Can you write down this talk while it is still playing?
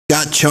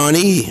Scott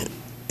Charney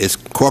is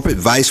Corporate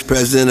Vice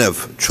President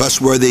of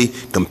Trustworthy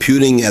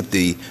Computing at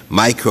the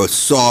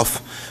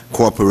Microsoft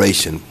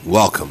Corporation.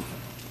 Welcome.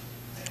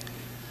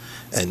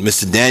 And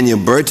Mr. Daniel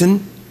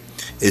Burton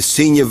is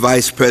Senior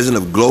Vice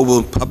President of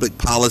Global Public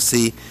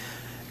Policy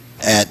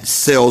at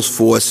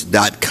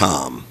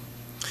Salesforce.com.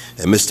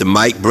 And Mr.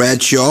 Mike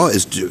Bradshaw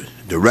is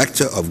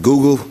Director of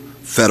Google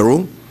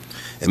Federal.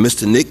 And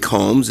Mr. Nick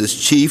Combs is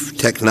Chief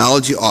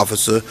Technology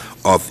Officer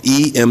of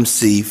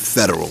EMC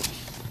Federal.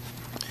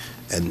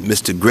 And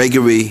Mr.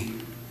 Gregory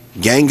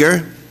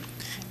Ganger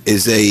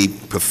is a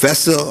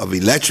Professor of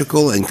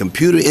Electrical and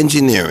Computer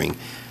Engineering,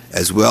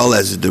 as well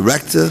as the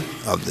Director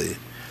of the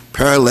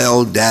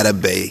Parallel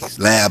Database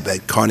Lab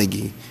at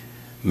Carnegie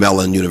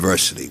Mellon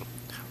University.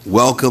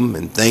 Welcome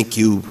and thank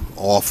you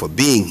all for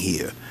being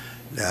here.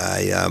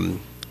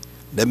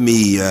 Let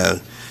me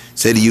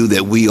say to you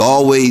that we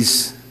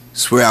always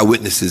swear our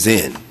witnesses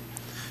in.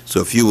 So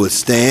if you would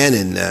stand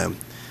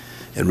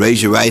and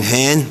raise your right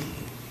hand.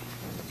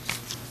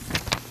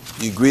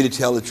 Do you agree to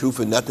tell the truth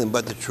and nothing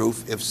but the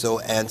truth? If so,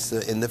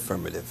 answer in the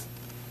affirmative.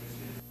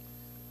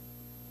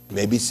 You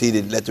may be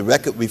seated. Let the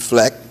record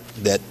reflect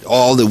that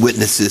all the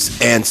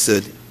witnesses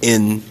answered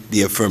in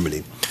the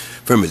affirmative.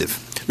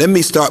 Let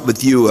me start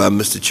with you,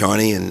 Mr.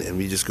 Charney, and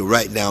we just go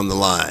right down the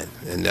line.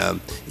 And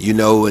you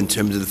know, in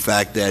terms of the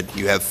fact that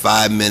you have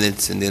 5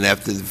 minutes, and then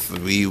after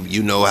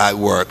you know how it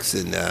works,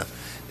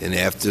 and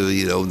after,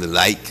 you know, the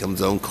light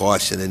comes on,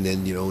 caution, and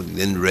then, you know,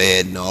 then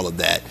red and all of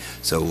that.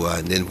 So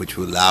and then which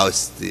will allow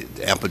us the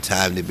ample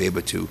time to be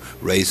able to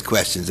raise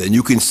questions. And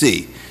you can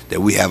see that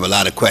we have a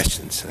lot of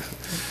questions.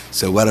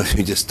 So why don't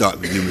we just start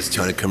with you, Mr.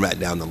 Charney, come right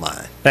down the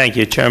line. Thank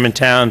you, Chairman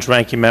Towns,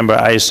 Ranking Member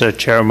Issa,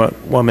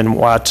 Chairwoman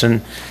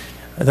Watson.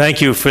 Thank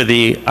you for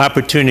the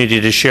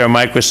opportunity to share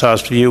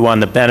Microsoft's view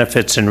on the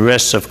benefits and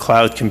risks of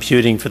cloud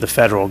computing for the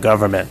federal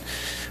government.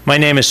 My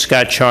name is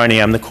Scott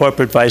Charney. I'm the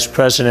Corporate Vice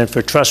President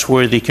for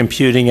Trustworthy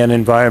Computing and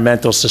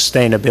Environmental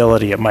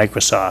Sustainability at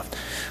Microsoft.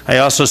 I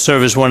also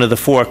serve as one of the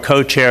 4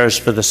 co-chairs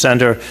for the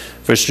Center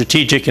for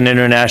Strategic and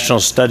International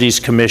Studies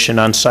Commission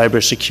on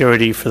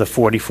Cybersecurity for the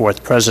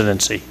 44th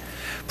Presidency.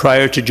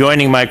 Prior to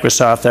joining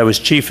Microsoft, I was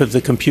Chief of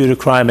the Computer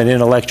Crime and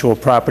Intellectual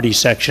Property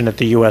Section at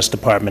the U.S.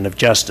 Department of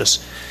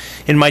Justice.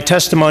 In my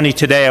testimony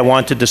today, I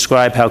want to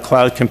describe how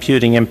cloud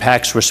computing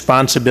impacts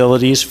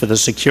responsibilities for the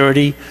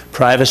security,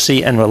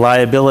 privacy, and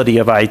reliability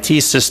of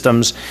IT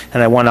systems,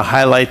 and I want to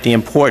highlight the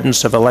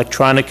importance of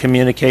Electronic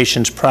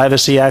Communications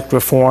Privacy Act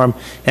reform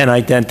and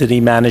identity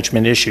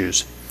management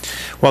issues.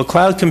 While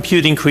cloud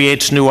computing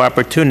creates new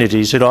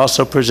opportunities, it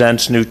also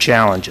presents new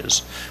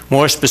challenges.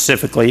 More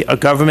specifically, a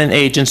government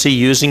agency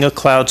using a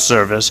cloud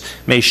service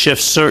may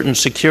shift certain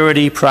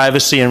security,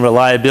 privacy, and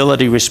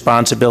reliability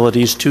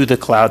responsibilities to the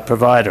cloud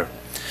provider.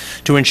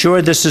 To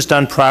ensure this is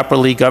done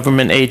properly,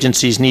 government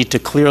agencies need to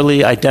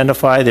clearly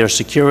identify their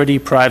security,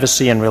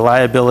 privacy, and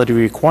reliability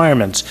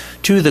requirements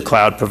to the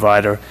cloud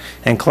provider,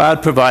 and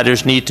cloud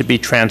providers need to be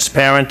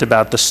transparent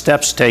about the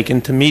steps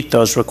taken to meet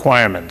those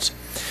requirements.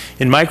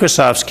 In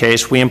Microsoft's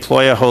case, we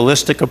employ a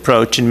holistic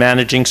approach in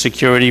managing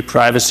security,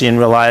 privacy, and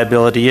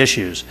reliability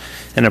issues,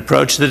 an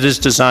approach that is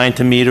designed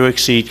to meet or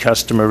exceed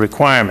customer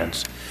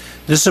requirements.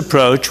 This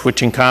approach,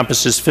 which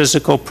encompasses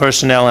physical,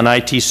 personnel, and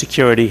IT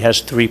security,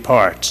 has 3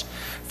 parts.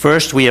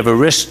 First, we have a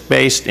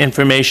risk-based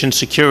information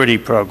security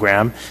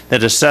program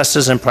that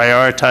assesses and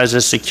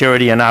prioritizes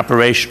security and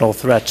operational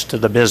threats to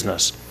the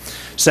business.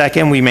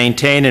 Second, we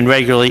maintain and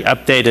regularly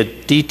update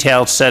a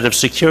detailed set of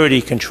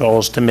security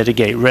controls to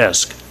mitigate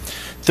risk.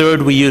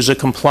 Third, we use a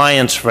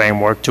compliance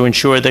framework to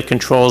ensure that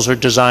controls are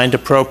designed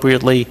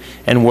appropriately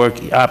and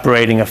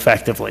operating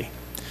effectively.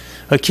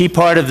 A key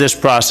part of this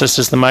process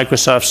is the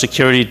Microsoft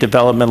Security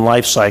Development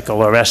Lifecycle,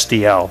 or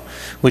SDL,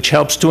 which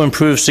helps to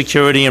improve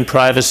security and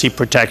privacy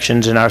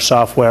protections in our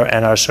software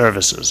and our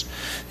services.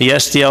 The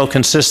SDL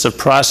consists of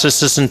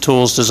processes and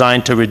tools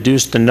designed to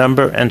reduce the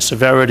number and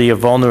severity of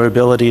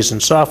vulnerabilities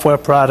in software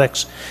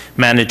products,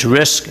 manage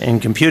risk in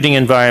computing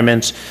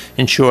environments,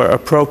 ensure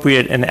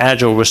appropriate and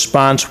agile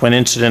response when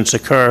incidents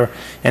occur,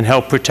 and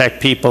help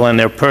protect people and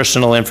their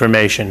personal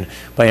information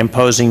by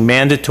imposing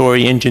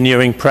mandatory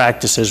engineering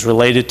practices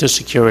related to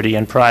security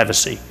and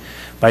privacy.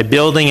 By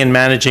building and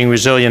managing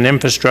resilient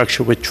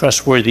infrastructure with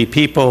trustworthy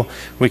people,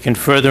 we can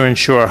further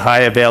ensure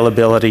high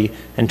availability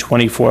and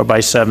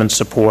 24/7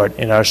 support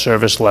in our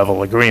service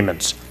level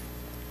agreements.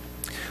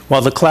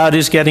 While the cloud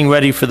is getting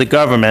ready for the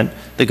government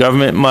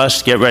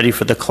must get ready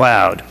for the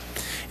cloud.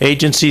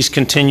 Agencies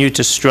continue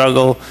to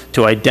struggle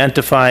to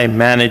identify,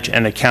 manage,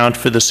 and account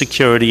for the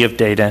security of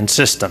data and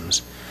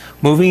systems.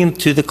 Moving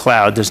to the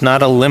cloud does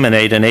not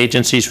eliminate an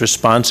agency's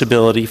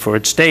responsibility for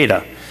its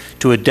data.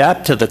 To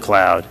adapt to the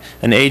cloud,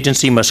 an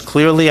agency must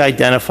clearly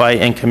identify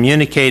and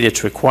communicate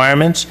its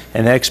requirements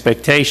and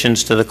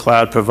expectations to the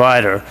cloud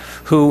provider,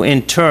 who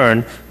in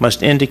turn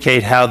must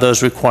indicate how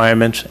those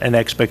requirements and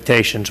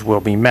expectations will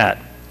be met.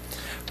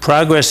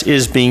 Progress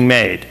is being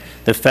made.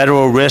 The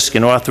Federal Risk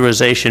and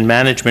Authorization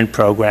Management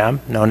Program,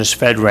 known as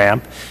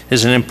FedRAMP,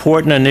 is an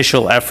important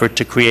initial effort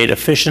to create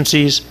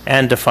efficiencies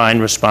and define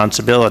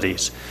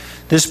responsibilities.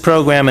 This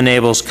program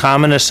enables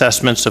common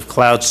assessments of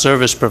cloud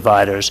service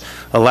providers,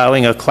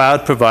 allowing a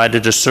cloud provider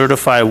to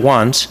certify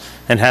once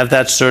and have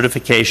that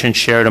certification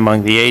shared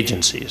among the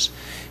agencies.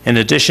 In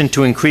addition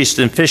to increased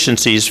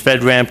efficiencies,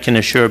 FedRAMP can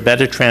assure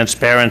better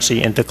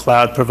transparency into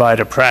cloud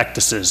provider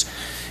practices.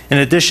 In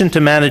addition to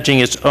managing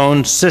its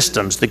own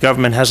systems, the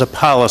government has a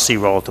policy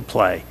role to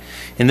play.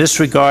 In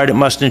this regard, it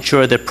must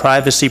ensure that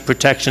privacy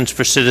protections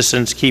for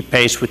citizens keep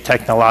pace with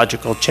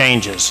technological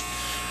changes.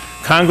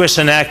 Congress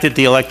enacted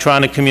the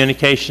Electronic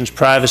Communications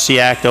Privacy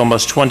Act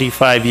almost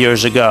 25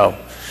 years ago.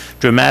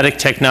 Dramatic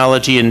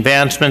technology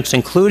advancements,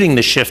 including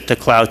the shift to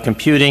cloud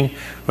computing,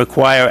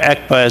 require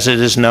ECPA, as it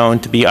is known,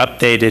 to be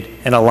updated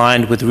and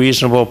aligned with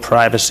reasonable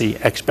privacy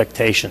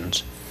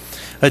expectations.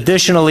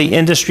 Additionally,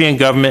 industry and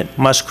government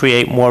must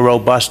create more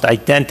robust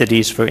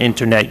identities for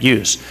Internet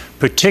use,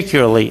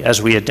 particularly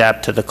as we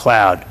adapt to the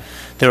cloud.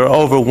 There are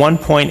over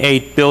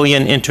 1.8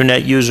 billion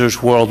Internet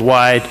users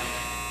worldwide.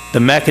 The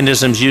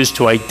mechanisms used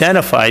to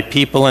identify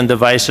people and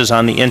devices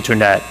on the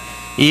Internet,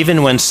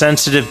 even when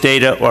sensitive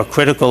data or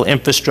critical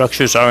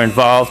infrastructures are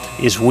involved,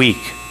 is weak.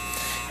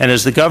 And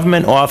as the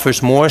government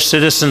offers more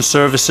citizen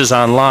services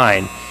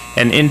online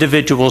and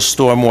individuals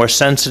store more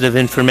sensitive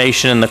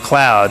information in the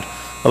cloud,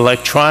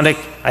 electronic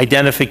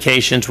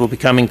identifications will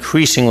become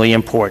increasingly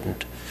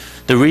important.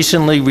 The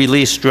recently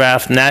released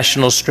draft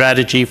National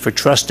Strategy for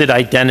Trusted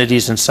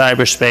Identities in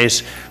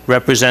Cyberspace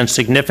represents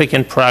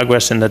significant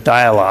progress in the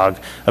dialogue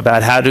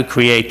about how to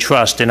create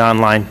trust in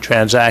online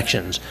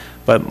transactions,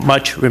 but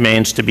much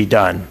remains to be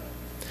done.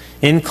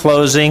 In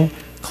closing,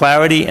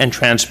 clarity and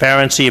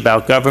transparency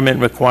about government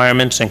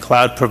requirements and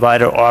cloud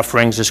provider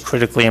offerings is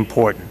critically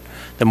important.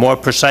 The more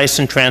precise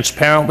and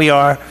transparent we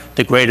are,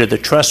 the greater the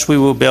trust we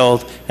will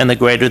build and the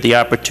greater the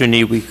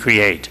opportunity we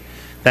create.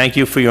 Thank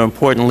you for your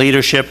important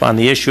leadership on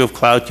the issue of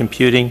cloud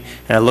computing,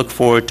 and I look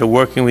forward to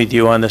working with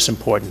you on this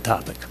important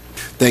topic.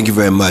 Thank you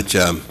very much,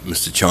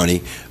 Mr. Charney.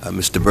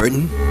 Mr.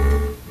 Burton?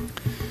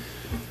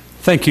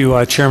 Thank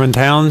you, Chairman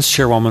Towns,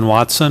 Chairwoman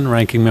Watson,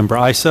 Ranking Member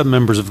Issa,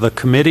 members of the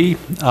committee.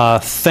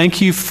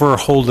 Thank you for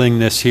holding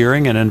this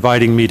hearing and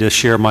inviting me to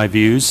share my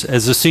views.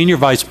 As the Senior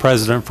Vice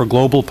President for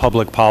Global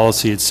Public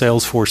Policy at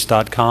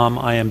Salesforce.com,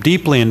 I am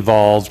deeply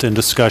involved in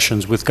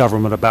discussions with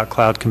government about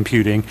cloud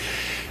computing,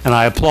 and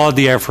I applaud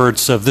the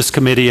efforts of this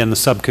committee and the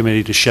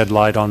subcommittee to shed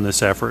light on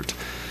this effort.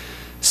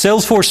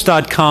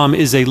 Salesforce.com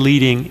is a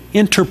leading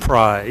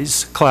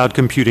enterprise cloud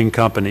computing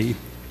company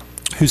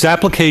whose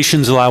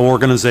applications allow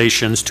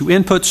organizations to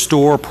input,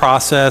 store,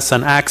 process,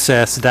 and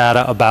access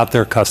data about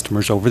their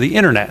customers over the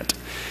Internet.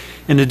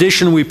 In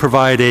addition, we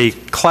provide a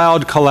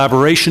cloud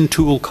collaboration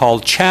tool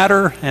called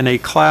Chatter and a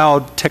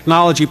cloud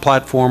technology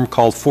platform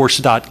called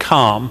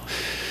Force.com.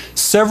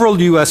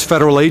 Several U.S.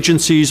 federal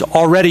agencies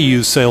already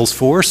use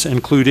Salesforce,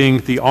 including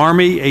the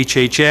Army,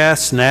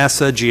 HHS,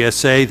 NASA,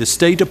 GSA, the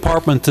State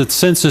Department, the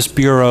Census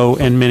Bureau,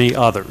 and many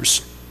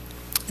others.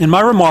 In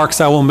my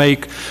remarks, I will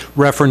make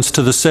reference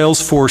to the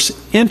Salesforce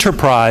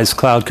enterprise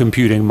cloud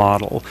computing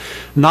model,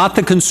 not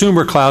the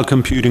consumer cloud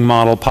computing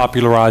model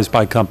popularized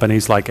by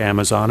companies like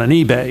Amazon and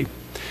eBay.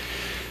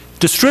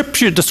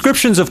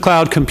 Descriptions of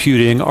cloud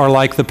computing are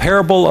like the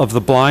parable of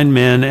the blind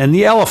men and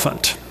the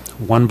elephant.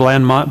 One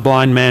blind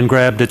man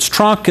grabbed its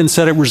trunk and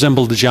said it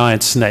resembled a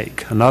giant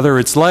snake. Another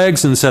its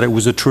legs and said it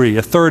was a tree.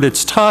 A third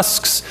its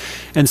tusks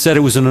and said it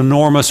was an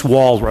enormous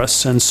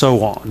walrus, and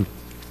so on.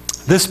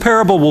 This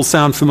parable will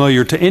sound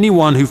familiar to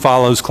anyone who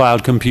follows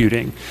cloud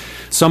computing.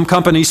 Some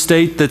companies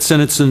state that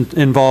since it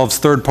involves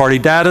third-party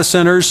data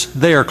centers,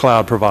 they are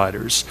cloud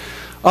providers.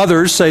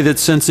 Others say that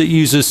since it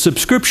uses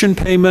subscription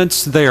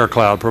payments, they are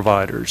cloud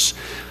providers.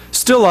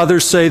 Still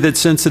others say that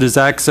since it is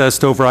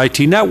accessed over IT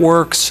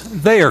networks,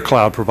 they are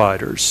cloud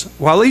providers.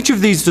 While each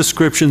of these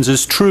descriptions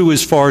is true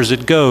as far as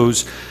it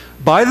goes,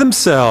 by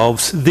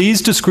themselves,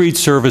 these discrete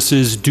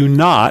services do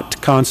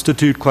not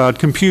constitute cloud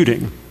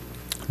computing.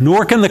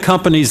 Nor can the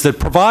companies that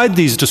provide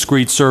these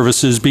discrete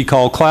services be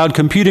called cloud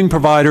computing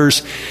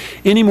providers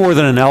any more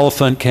than an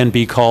elephant can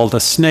be called a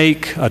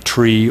snake, a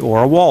tree,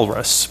 or a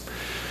walrus.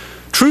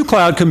 True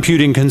cloud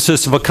computing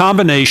consists of a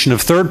combination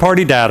of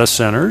third-party data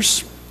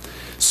centers,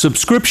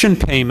 subscription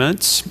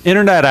payments,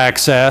 internet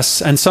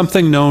access, and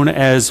something known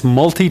as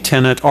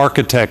multi-tenant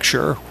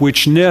architecture,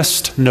 which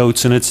NIST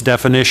notes in its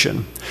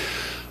definition.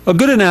 A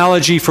good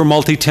analogy for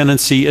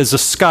multi-tenancy is a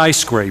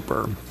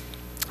skyscraper.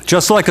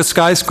 Just like a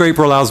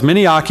skyscraper allows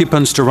many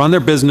occupants to run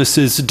their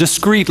businesses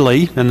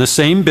discretely in the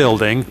same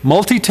building,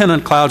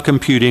 multi-tenant cloud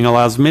computing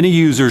allows many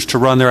users to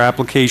run their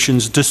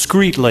applications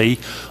discretely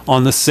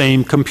on the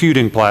same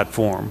computing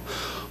platform.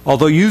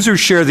 Although users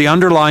share the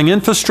underlying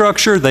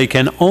infrastructure, they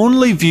can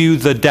only view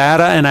the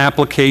data and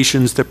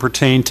applications that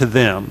pertain to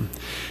them.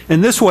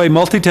 In this way,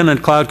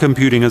 multi-tenant cloud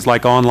computing is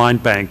like online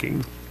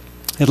banking.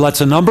 It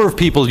lets a number of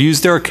people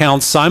use their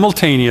accounts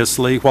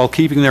simultaneously while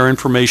keeping their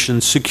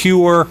information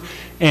secure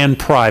and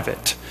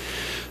private.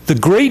 The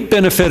great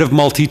benefit of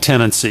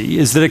multi-tenancy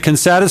is that it can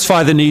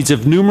satisfy the needs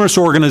of numerous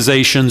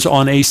organizations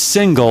on a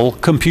single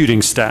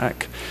computing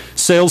stack.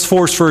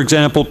 Salesforce, for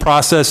example,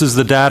 processes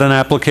the data and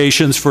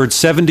applications for its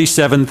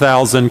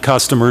 77,000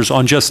 customers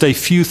on just a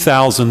few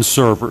thousand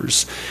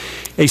servers.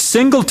 A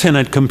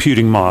single-tenant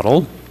computing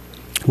model,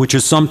 which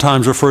is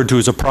sometimes referred to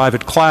as a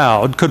private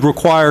cloud, could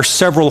require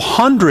several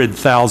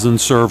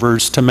 100,000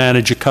 servers to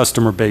manage a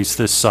customer base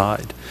this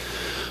size.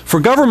 For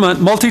government,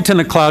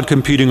 multi-tenant cloud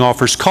computing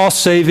offers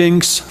cost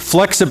savings,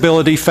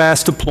 flexibility,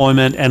 fast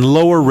deployment, and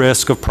lower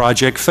risk of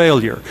project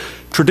failure.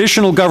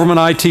 Traditional government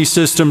IT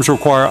systems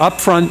require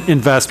upfront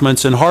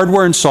investments in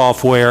hardware and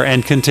software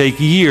and can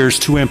take years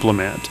to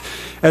implement.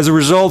 As a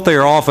result, they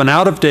are often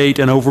out of date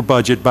and over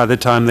budget by the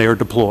time they are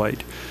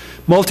deployed.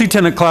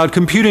 Multi-tenant cloud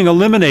computing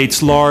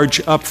eliminates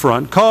large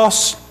upfront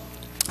costs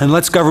and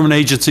lets government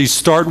agencies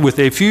start with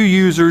a few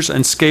users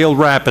and scale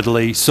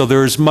rapidly, so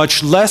there is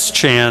much less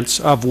chance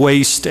of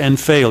waste and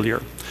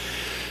failure.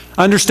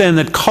 Understand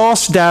that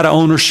cost, data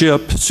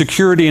ownership,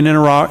 security, and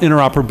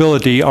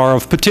interoperability are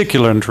of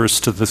particular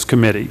interest to this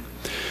committee.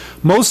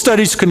 Most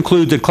studies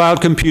conclude that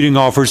cloud computing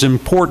offers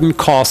important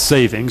cost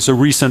savings. A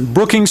recent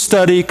Brookings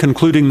study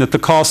concluding that the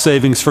cost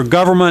savings for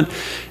government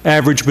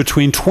average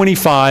between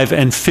 25%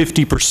 and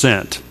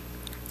 50%.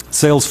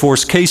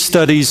 Salesforce case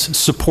studies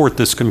support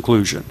this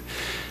conclusion.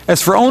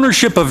 As for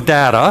ownership of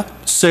data,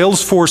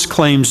 Salesforce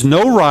claims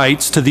no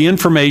rights to the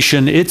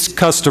information its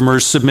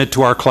customers submit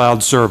to our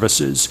cloud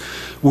services.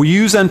 We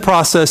use and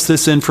process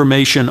this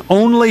information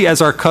only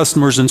as our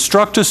customers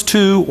instruct us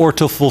to or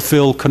to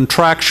fulfill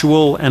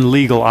contractual and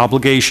legal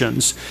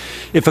obligations.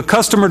 If a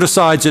customer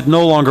decides it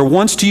no longer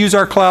wants to use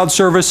our cloud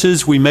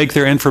services, we make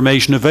their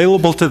information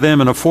available to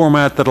them in a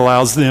format that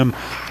allows them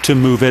to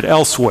move it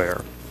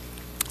elsewhere.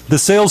 The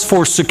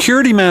Salesforce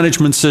security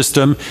management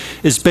system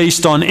is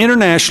based on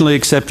internationally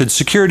accepted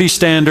security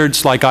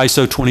standards like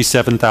ISO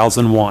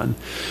 27001.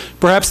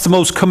 Perhaps the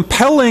most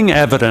compelling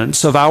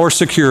evidence of our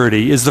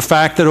security is the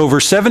fact that over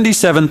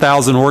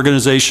 77,000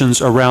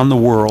 organizations around the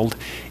world,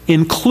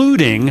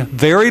 including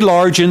very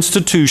large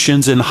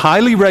institutions in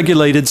highly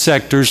regulated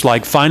sectors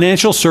like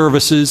financial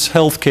services,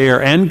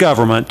 healthcare, and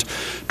government,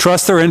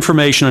 trust their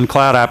information and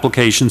cloud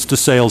applications to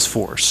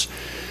Salesforce.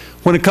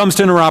 When it comes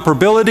to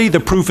interoperability,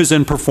 the proof is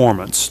in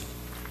performance.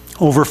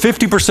 Over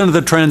 50% of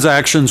the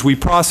transactions we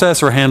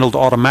process are handled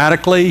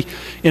automatically.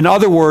 In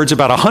other words,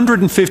 about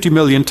 150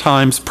 million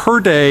times per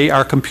day,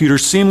 our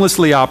computers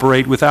seamlessly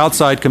operate with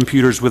outside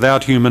computers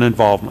without human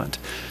involvement.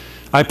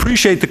 I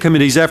appreciate the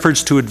committee's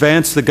efforts to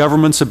advance the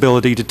government's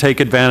ability to take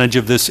advantage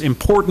of this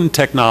important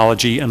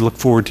technology and look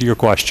forward to your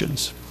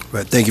questions.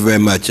 Right. Thank you very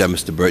much,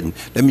 Mr. Burton.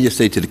 Let me just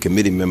say to the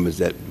committee members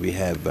that we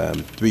have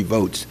 3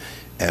 votes.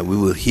 And we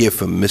will hear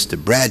from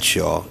Mr.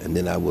 Bradshaw, and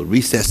then I will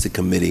recess the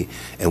committee,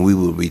 and we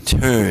will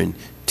return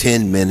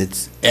 10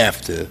 minutes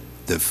after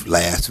the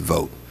last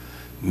vote.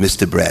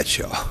 Mr.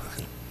 Bradshaw.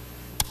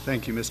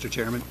 Thank you, Mr.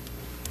 Chairman.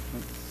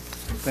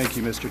 Thank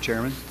you, Mr.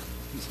 Chairman.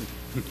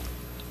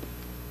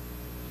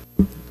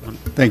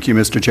 Thank you,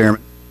 Mr.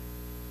 Chairman.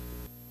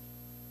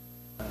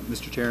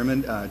 Mr.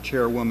 Chairman,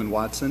 Chairwoman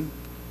Watson,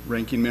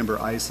 Ranking Member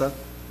Issa,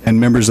 and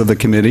members of the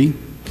committee.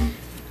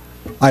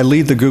 I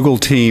lead the Google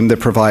team that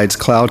provides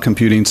cloud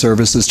computing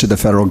services to the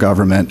federal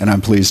government, and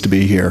I'm pleased to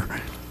be here.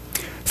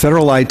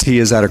 Federal IT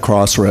is at a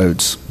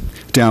crossroads.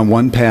 Down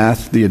one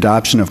path, the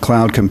adoption of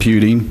cloud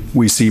computing,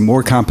 we see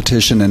more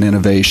competition and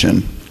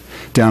innovation.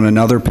 Down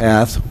another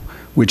path,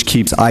 which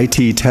keeps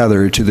IT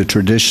tethered to the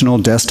traditional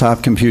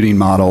desktop computing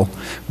model,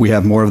 we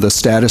have more of the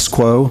status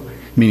quo,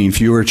 meaning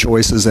fewer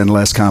choices and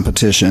less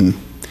competition.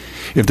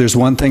 If there's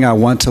one thing I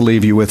want to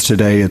leave you with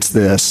today, it's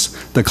this: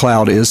 the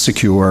cloud is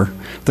secure,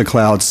 the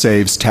cloud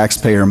saves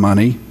taxpayer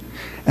money,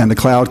 and the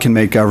cloud can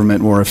make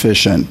government more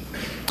efficient.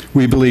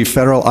 We believe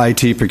federal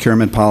IT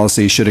procurement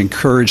policy should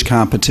encourage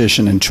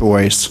competition and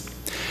choice.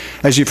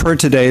 As you've heard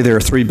today, there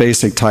are 3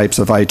 basic types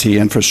of IT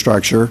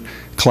infrastructure: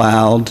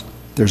 cloud,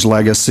 there's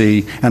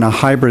legacy, and a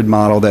hybrid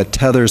model that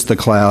tethers the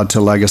cloud to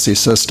legacy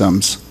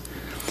systems.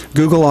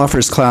 Google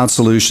offers cloud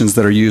solutions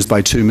that are used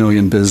by 2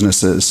 million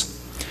businesses.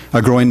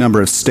 A growing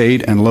number of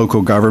state and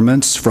local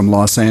governments, from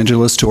Los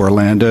Angeles to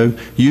Orlando,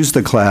 use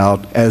the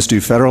cloud, as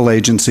do federal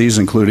agencies,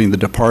 including the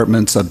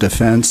Departments of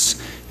Defense,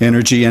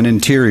 Energy, and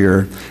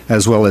Interior,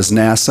 as well as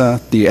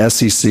NASA, the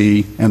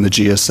SEC, and the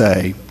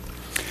GSA.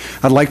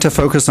 I'd like to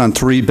focus on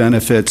 3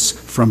 benefits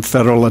from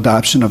federal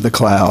adoption of the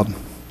cloud.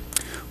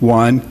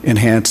 1,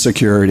 enhanced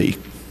security.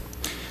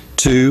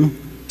 2,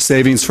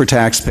 savings for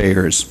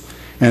taxpayers.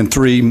 And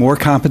 3, more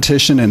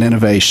competition and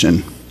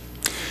innovation.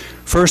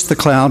 First, the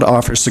cloud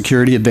offers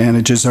security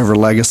advantages over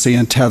legacy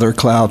and tether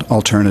cloud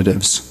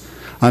alternatives.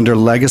 Under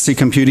legacy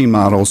computing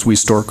models, we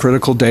store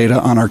critical data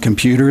on our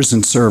computers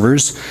and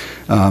servers,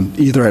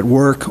 either at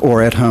work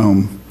or at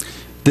home.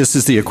 This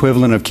is the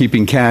equivalent of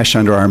keeping cash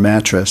under our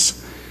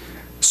mattress.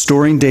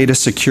 Storing data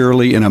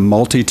securely in a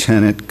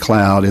multi-tenant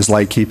cloud is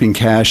like keeping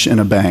cash in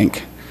a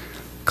bank.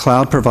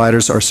 Cloud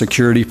providers are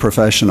security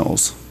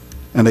professionals,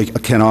 and they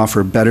can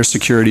offer better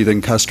security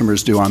than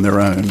customers do on their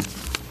own.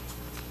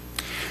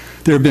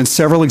 There have been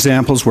several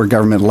examples where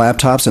government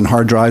laptops and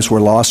hard drives were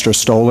lost or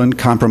stolen,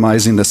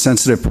 compromising the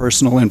sensitive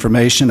personal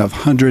information of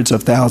hundreds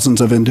of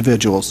thousands of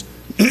individuals.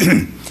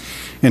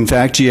 In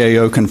fact,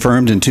 GAO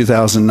confirmed in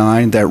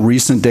 2009 that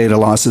recent data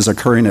losses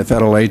occurring at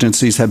federal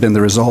agencies have been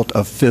the result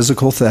of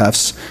physical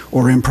thefts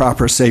or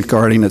improper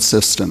safeguarding of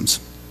systems.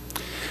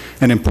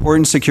 An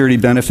important security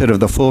benefit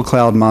of the full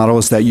cloud model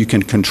is that you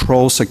can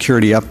control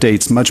security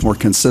updates much more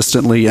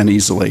consistently and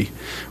easily.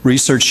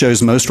 Research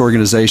shows most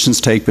organizations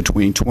take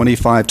between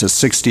 25 to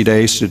 60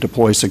 days to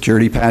deploy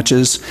security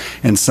patches,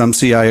 and some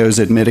CIOs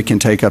admit it can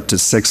take up to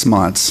 6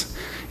 months.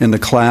 In the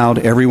cloud,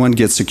 everyone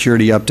gets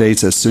security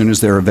updates as soon as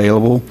they're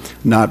available,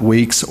 not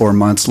weeks or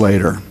months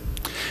later.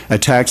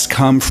 Attacks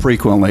come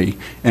frequently,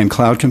 and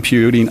cloud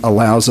computing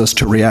allows us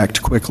to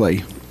react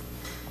quickly.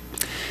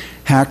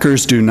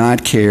 Hackers do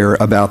not care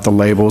about the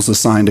labels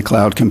assigned to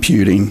cloud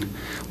computing.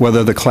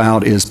 Whether the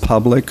cloud is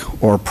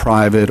public or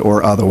private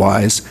or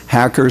otherwise,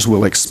 hackers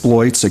will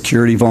exploit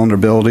security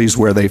vulnerabilities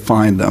where they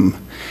find them.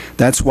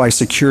 That's why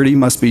security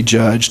must be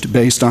judged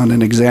based on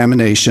an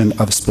examination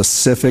of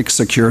specific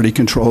security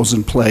controls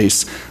in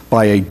place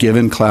by a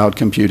given cloud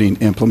computing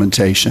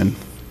implementation.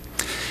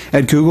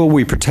 At Google,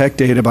 we protect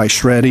data by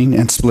shredding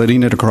and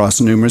splitting it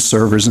across numerous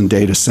servers and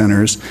data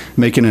centers,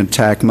 making an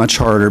attack much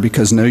harder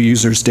because no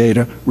user's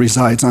data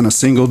resides on a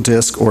single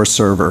disk or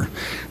server.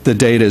 The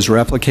data is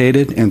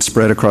replicated and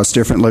spread across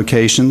different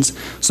locations,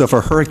 so if a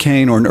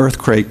hurricane or an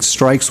earthquake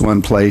strikes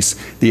one place,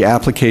 the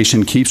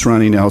application keeps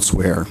running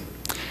elsewhere.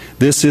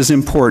 This is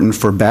important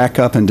for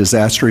backup and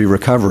disaster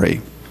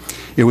recovery.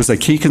 It was a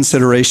key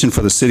consideration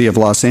for the city of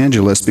Los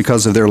Angeles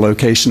because of their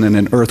location in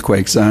an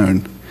earthquake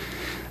zone.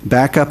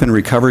 Backup and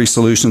recovery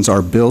solutions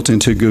are built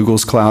into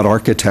Google's cloud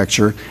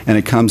architecture, and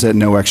it comes at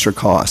no extra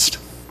cost.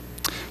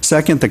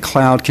 Second, the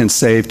cloud can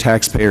save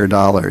taxpayer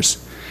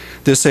dollars.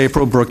 This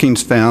April,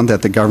 Brookings found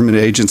that the government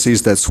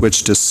agencies that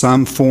switched to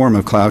some form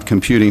of cloud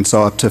computing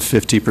saw up to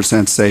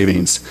 50%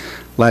 savings.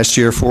 Last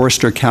year,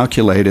 Forrester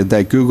calculated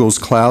that Google's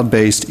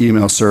cloud-based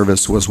email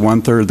service was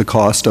 1/3 the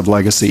cost of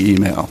legacy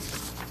email.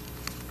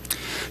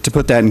 To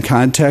put that in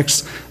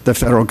context, the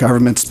federal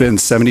government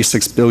spends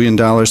 $76 billion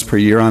per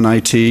year on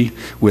IT,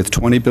 with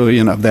 $20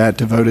 billion of that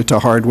devoted to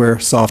hardware,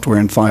 software,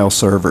 and file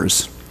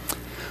servers.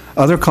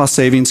 Other cost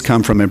savings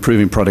come from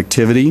improving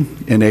productivity,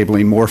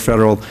 enabling more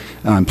federal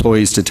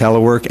employees to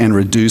telework, and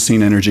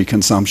reducing energy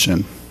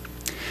consumption.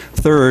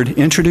 Third,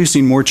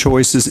 introducing more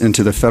choices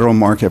into the federal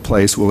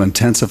marketplace will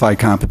intensify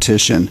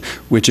competition,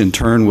 which in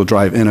turn will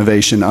drive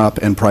innovation up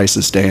and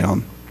prices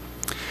down.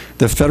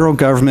 The federal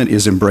government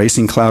is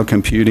embracing cloud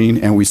computing,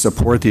 and we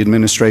support the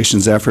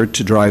administration's effort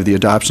to drive the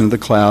adoption of the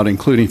cloud,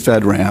 including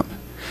FedRAMP.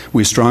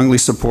 We strongly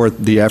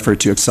support the effort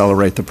to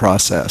accelerate the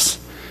process.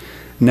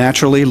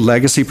 Naturally,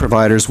 legacy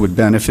providers would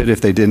benefit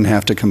if they didn't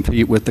have to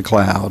compete with the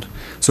cloud,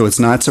 so it's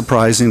not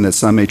surprising that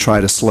some may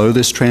try to slow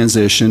this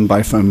transition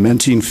by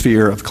fomenting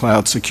fear of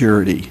cloud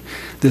security.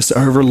 This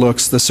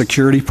overlooks the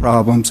security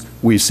problems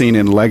we've seen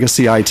in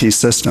legacy IT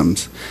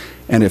systems,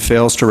 and it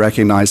fails to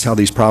recognize how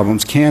these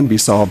problems can be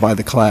solved by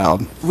the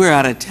cloud. We're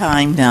out of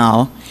time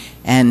now,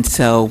 and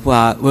so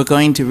we're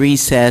going to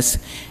recess,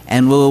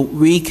 and we'll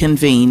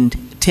reconvene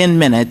 10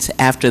 minutes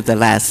after the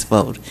last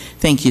vote.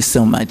 Thank you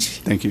so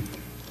much. Thank you.